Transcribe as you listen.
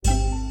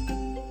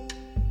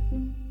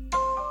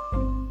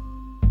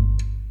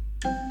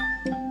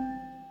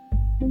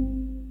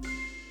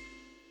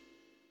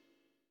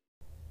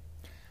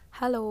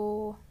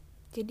Halo,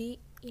 jadi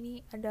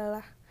ini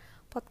adalah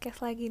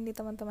podcast lagi nih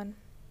teman-teman.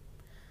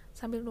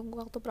 Sambil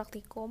nunggu waktu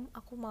praktikum,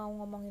 aku mau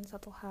ngomongin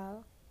satu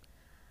hal.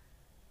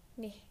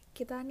 Nih,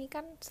 kita nih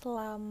kan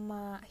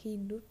selama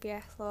hidup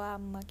ya,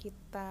 selama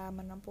kita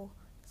menempuh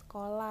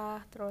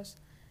sekolah, terus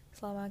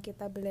selama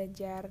kita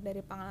belajar dari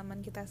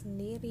pengalaman kita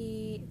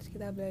sendiri, terus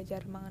kita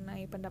belajar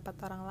mengenai pendapat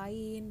orang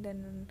lain, dan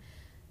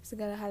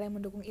segala hal yang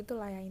mendukung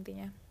itulah ya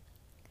intinya.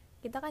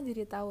 Kita kan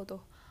jadi tahu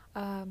tuh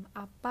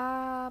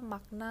apa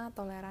makna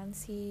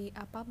toleransi,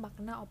 apa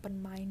makna open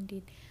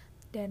minded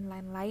dan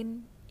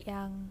lain-lain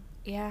yang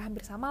ya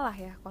hampir sama lah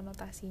ya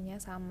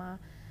konotasinya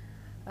sama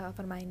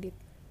open minded.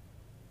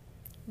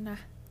 Nah,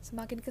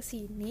 semakin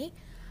kesini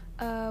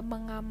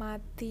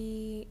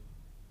mengamati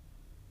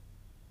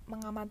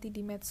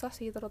di medsos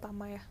sih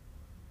terutama ya,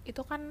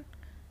 itu kan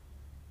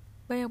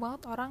banyak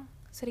banget orang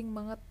sering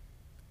banget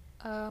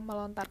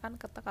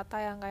melontarkan kata-kata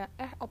yang kayak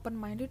open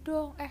minded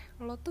dong,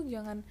 lo tuh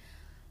jangan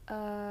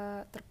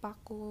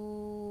terpaku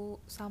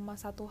sama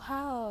satu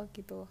hal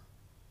gitu.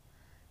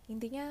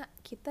 Intinya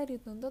kita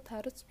dituntut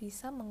harus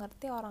bisa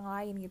mengerti orang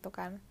lain gitu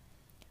kan.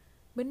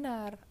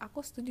 Benar,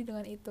 aku setuju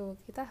dengan itu.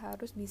 Kita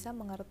harus bisa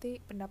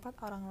mengerti pendapat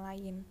orang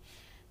lain.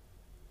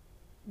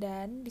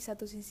 Dan di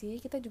satu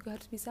sisi kita juga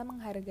harus bisa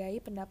menghargai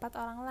pendapat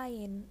orang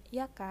lain,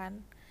 ya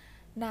kan?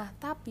 Nah,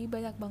 tapi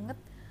banyak banget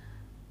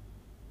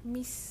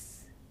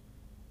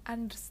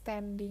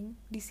misunderstanding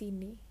di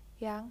sini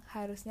yang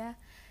harusnya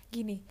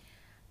gini.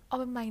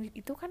 Open minded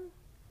itu kan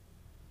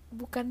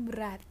bukan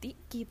berarti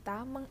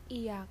kita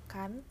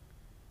mengiyakan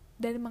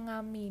dan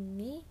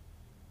mengamini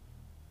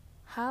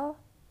hal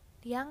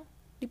yang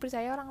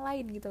dipercaya orang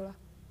lain gitu loh.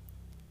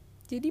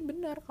 Jadi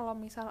benar kalau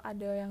misal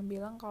ada yang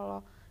bilang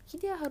kalau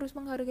kita harus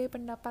menghargai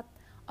pendapat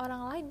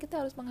orang lain,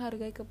 kita harus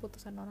menghargai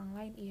keputusan orang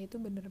lain. Iya,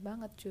 itu benar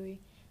banget cuy.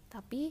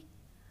 Tapi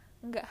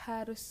nggak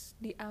harus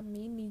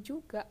diamini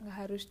juga, nggak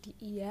harus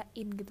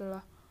diiyain gitu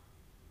loh.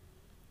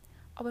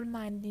 Open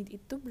minded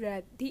itu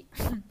berarti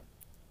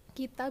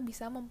kita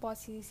bisa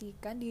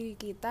memposisikan diri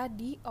kita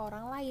di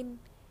orang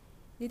lain.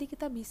 Jadi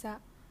kita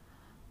bisa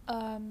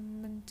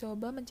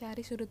mencoba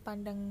mencari sudut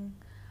pandang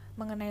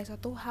mengenai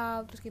suatu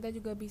hal, terus kita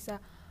juga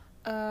bisa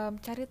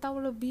cari tahu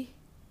lebih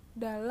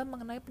dalam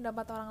mengenai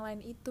pendapat orang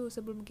lain itu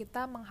sebelum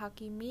kita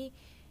menghakimi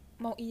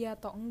mau iya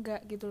atau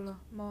enggak gitu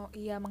loh, mau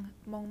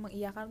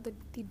mengiyakan atau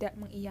tidak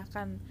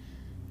mengiyakan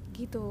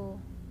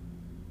gitu.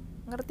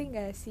 Ngerti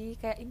nggak sih?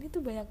 Kayak ini tuh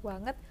banyak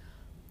banget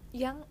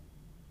yang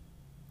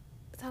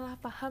salah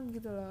paham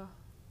gitu loh.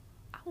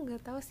 Aku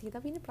nggak tahu sih,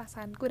 tapi ini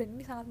perasaanku dan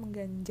ini sangat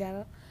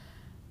mengganjal.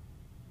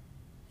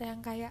 Yang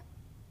kayak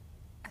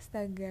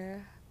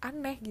astaga,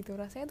 aneh gitu,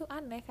 rasanya tuh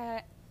aneh,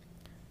 kayak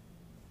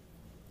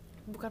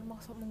bukan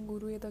maksud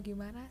menggurui atau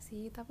gimana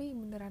sih, tapi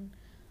beneran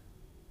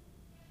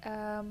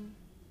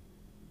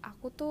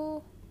aku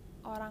tuh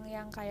orang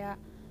yang kayak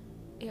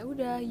ya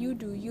udah, you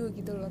do you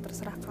gitu loh,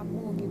 terserah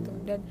kamu gitu,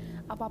 dan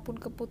apapun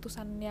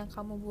keputusan yang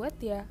kamu buat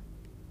ya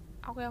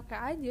oke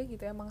aja gitu,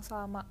 emang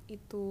selama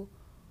itu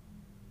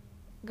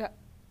gak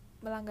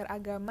melanggar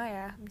agama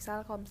ya,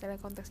 kalau misalnya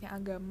konteksnya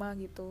agama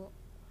gitu.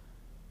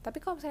 Tapi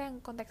kalau misalnya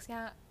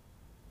konteksnya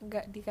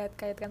nggak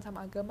dikait-kaitkan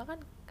sama agama kan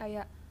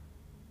kayak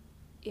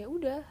ya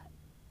udah,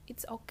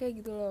 it's okay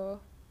gitu loh,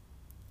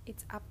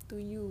 it's up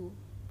to you,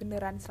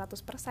 beneran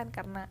 100%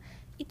 karena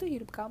itu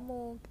hidup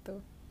kamu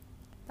gitu.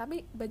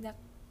 Tapi banyak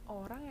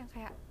orang yang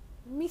kayak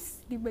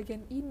miss di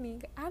bagian ini,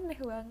 kayak aneh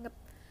banget,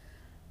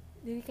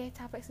 jadi kayak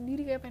capek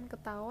sendiri, kayak pengen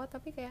ketawa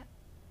tapi kayak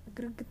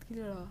greget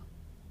gitu loh.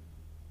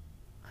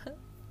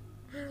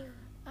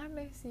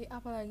 Aneh sih,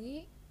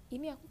 apalagi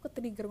ini aku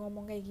ketrigger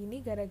ngomong kayak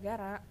gini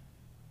gara-gara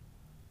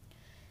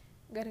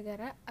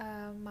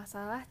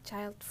masalah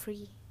child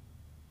free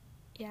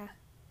ya.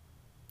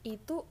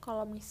 Itu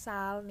kalau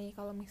misal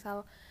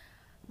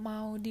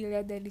mau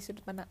dilihat dari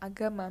sudut pandang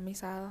agama,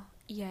 misal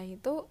iya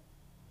itu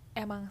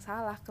emang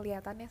salah,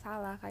 kelihatannya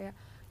salah, kayak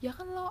ya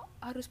kan lo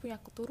harus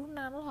punya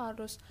keturunan, lo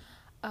harus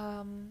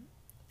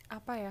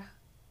apa ya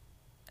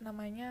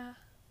namanya,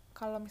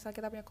 kalau misal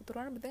kita punya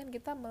keturunan berarti kan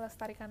kita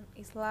melestarikan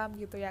Islam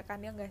gitu ya kan,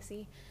 ya nggak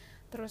sih?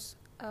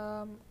 Terus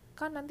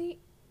kan nanti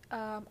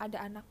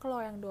ada anak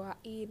lo yang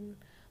doain,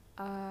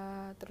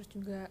 terus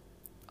juga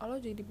lo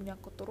jadi punya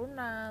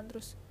keturunan,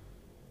 terus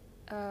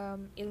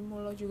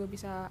ilmu lo juga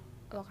bisa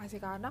lo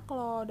kasih ke anak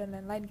lo dan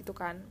lain-lain gitu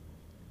kan.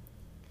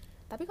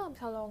 Tapi kalau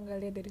misal lo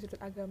nggak lihat dari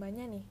sudut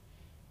agamanya nih,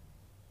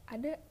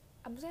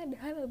 maksudnya ada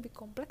hal yang lebih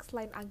kompleks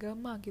selain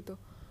agama gitu.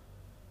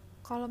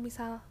 Kalau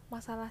misal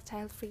masalah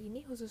child free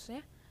ini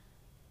khususnya,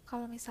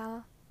 kalau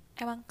misal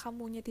emang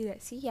kamunya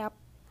tidak siap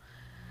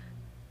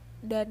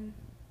dan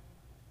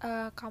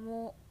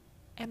kamu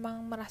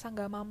emang merasa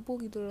nggak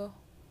mampu gitu loh,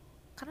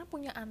 karena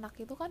punya anak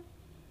itu kan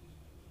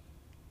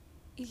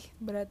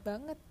berat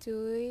banget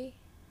cuy.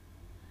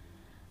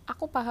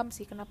 Aku paham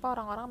sih kenapa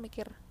orang-orang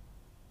mikir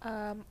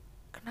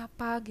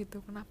kenapa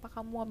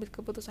kamu ambil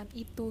keputusan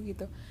itu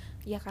gitu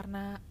ya,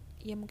 karena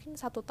ya mungkin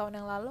 1 tahun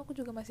yang lalu aku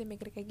juga masih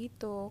mikir kayak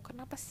gitu,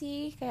 kenapa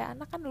sih, kayak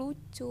anak kan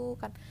lucu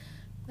kan,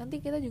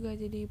 nanti kita juga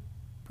jadi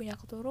punya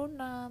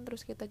keturunan,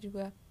 terus kita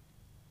juga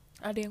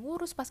ada yang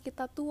ngurus pas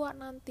kita tua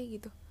nanti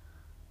gitu.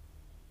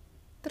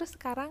 Terus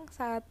sekarang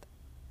saat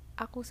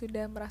aku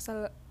sudah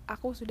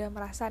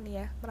merasa nih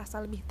ya, merasa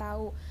lebih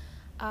tahu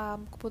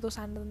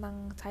keputusan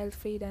tentang child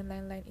free dan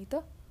lain-lain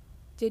itu,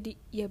 jadi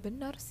ya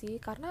benar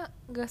sih, karena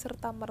nggak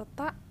serta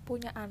merta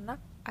punya anak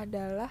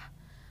adalah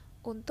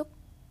untuk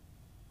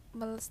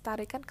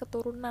melestarikan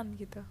keturunan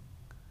gitu.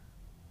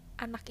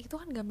 Anak itu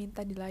kan nggak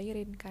minta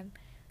dilahirin kan.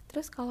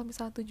 Terus kalau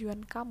misalnya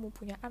tujuan kamu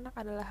punya anak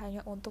adalah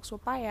hanya untuk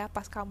supaya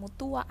pas kamu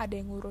tua ada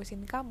yang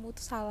ngurusin kamu,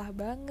 itu salah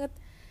banget.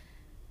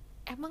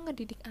 Emang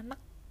ngedidik anak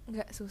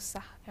nggak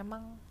susah,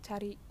 emang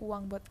cari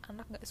uang buat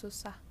anak nggak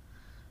susah.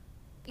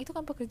 Itu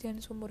kan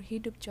pekerjaan seumur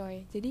hidup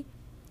coy. Jadi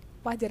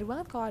wajar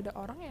banget kalau ada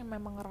orang yang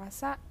memang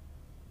ngerasa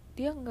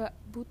dia nggak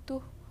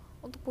butuh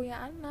untuk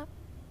punya anak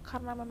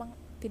karena memang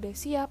tidak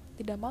siap,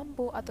 tidak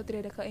mampu, atau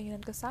tidak ada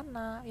keinginan ke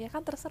sana. Ya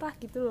kan terserah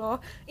gitu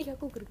loh. Iya,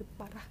 aku greget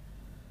parah.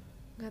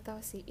 Nggak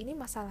tahu sih, ini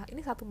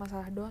satu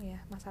masalah doang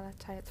ya, masalah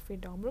child free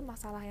doang, belum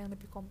masalah yang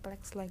lebih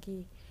kompleks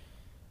lagi.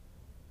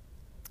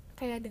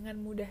 Kayak dengan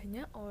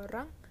mudahnya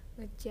orang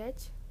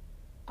ngejudge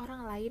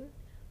orang lain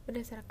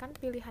berdasarkan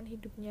pilihan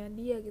hidupnya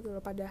dia gitu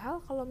loh.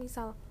 Padahal kalau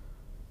misal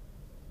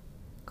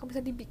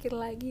dipikir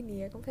lagi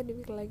nih ya,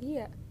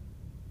 ya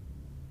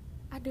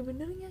ada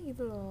benernya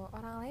gitu loh.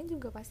 Orang lain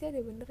juga pasti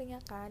ada benernya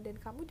kan, dan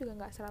kamu juga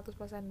gak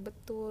 100%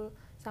 betul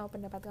sama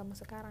pendapat kamu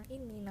sekarang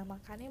ini. Nah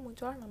makanya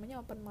muncullah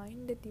namanya open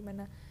minded,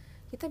 dimana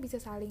kita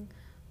bisa saling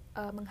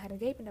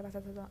menghargai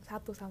pendapat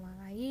satu sama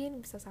lain,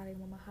 bisa saling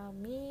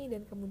memahami,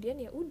 dan kemudian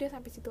ya udah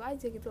sampai situ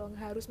aja gitu loh,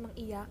 nggak harus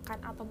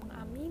mengiyakan atau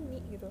mengamini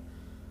gitu.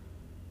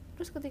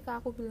 Terus ketika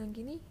aku bilang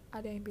gini,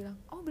 ada yang bilang,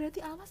 oh berarti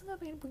Almas nggak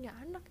pengen punya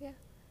anak ya?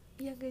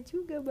 Ya gak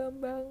juga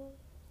Bambang,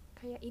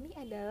 kayak ini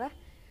adalah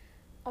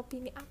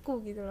opini aku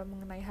gitu loh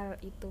mengenai hal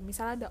itu.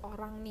 Misalnya ada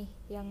orang nih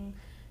yang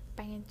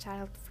pengen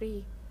child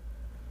free,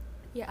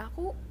 ya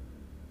aku,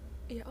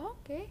 ya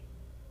oke,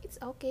 it's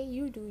okay,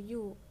 you do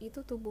you,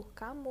 itu tubuh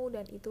kamu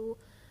dan itu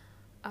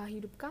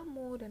hidup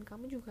kamu, dan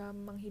kamu juga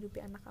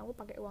menghidupi anak kamu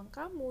pakai uang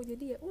kamu,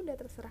 jadi ya udah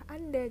terserah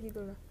Anda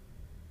gitu loh.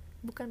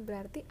 Bukan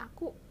berarti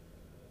aku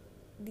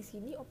di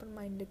sini open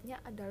mindednya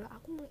adalah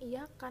aku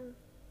mengiyakan,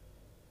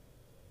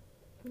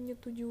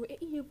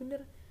 menyetujui iya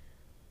bener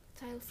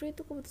child free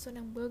itu keputusan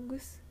yang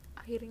bagus.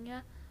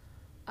 Akhirnya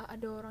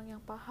ada orang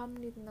yang paham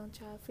nih tentang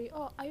child free,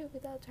 oh ayo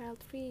kita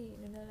child free,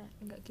 nah,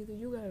 nggak gitu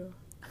juga loh.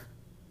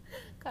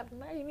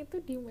 Karena ini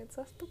tuh di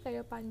medsos tuh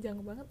kayak panjang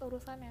banget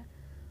urusannya,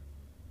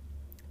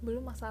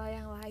 belum masalah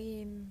yang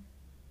lain.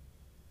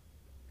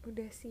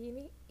 Udah sih,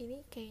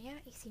 ini kayaknya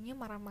isinya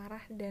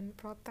marah-marah dan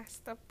protes,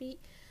 tapi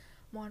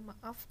mohon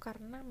maaf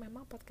karena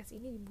memang podcast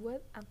ini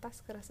dibuat atas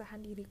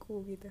keresahan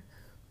diriku gitu.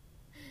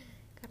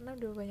 Karena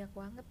udah banyak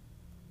banget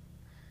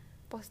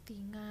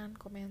postingan,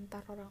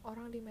 komentar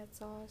orang-orang di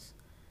medsos,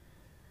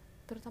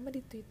 terutama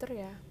di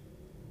Twitter ya.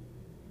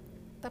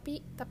 Tapi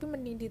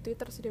mending di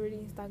Twitter sih daripada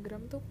di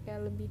Instagram, tuh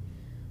kayak lebih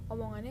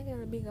omongannya kayak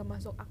lebih gak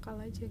masuk akal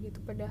aja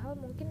gitu. Padahal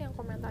mungkin yang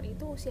komentar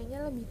itu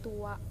usianya lebih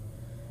tua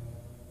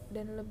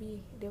dan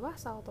lebih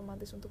dewasa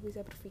otomatis untuk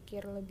bisa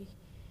berpikir lebih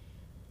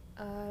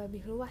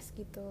luas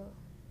gitu.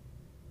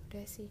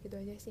 Udah sih, gitu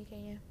aja sih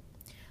kayaknya.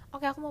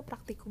 Oke, aku mau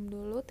praktikum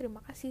dulu.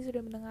 Terima kasih sudah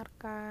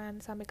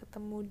mendengarkan. Sampai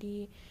ketemu di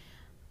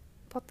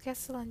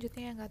podcast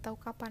selanjutnya yang gak tahu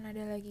kapan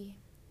ada lagi.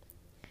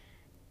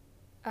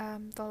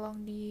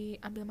 Tolong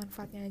diambil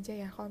manfaatnya aja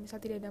ya. Kalau misal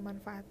tidak ada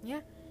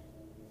manfaatnya,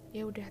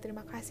 ya udah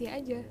terima kasih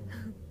aja.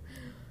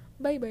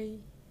 Bye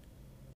bye.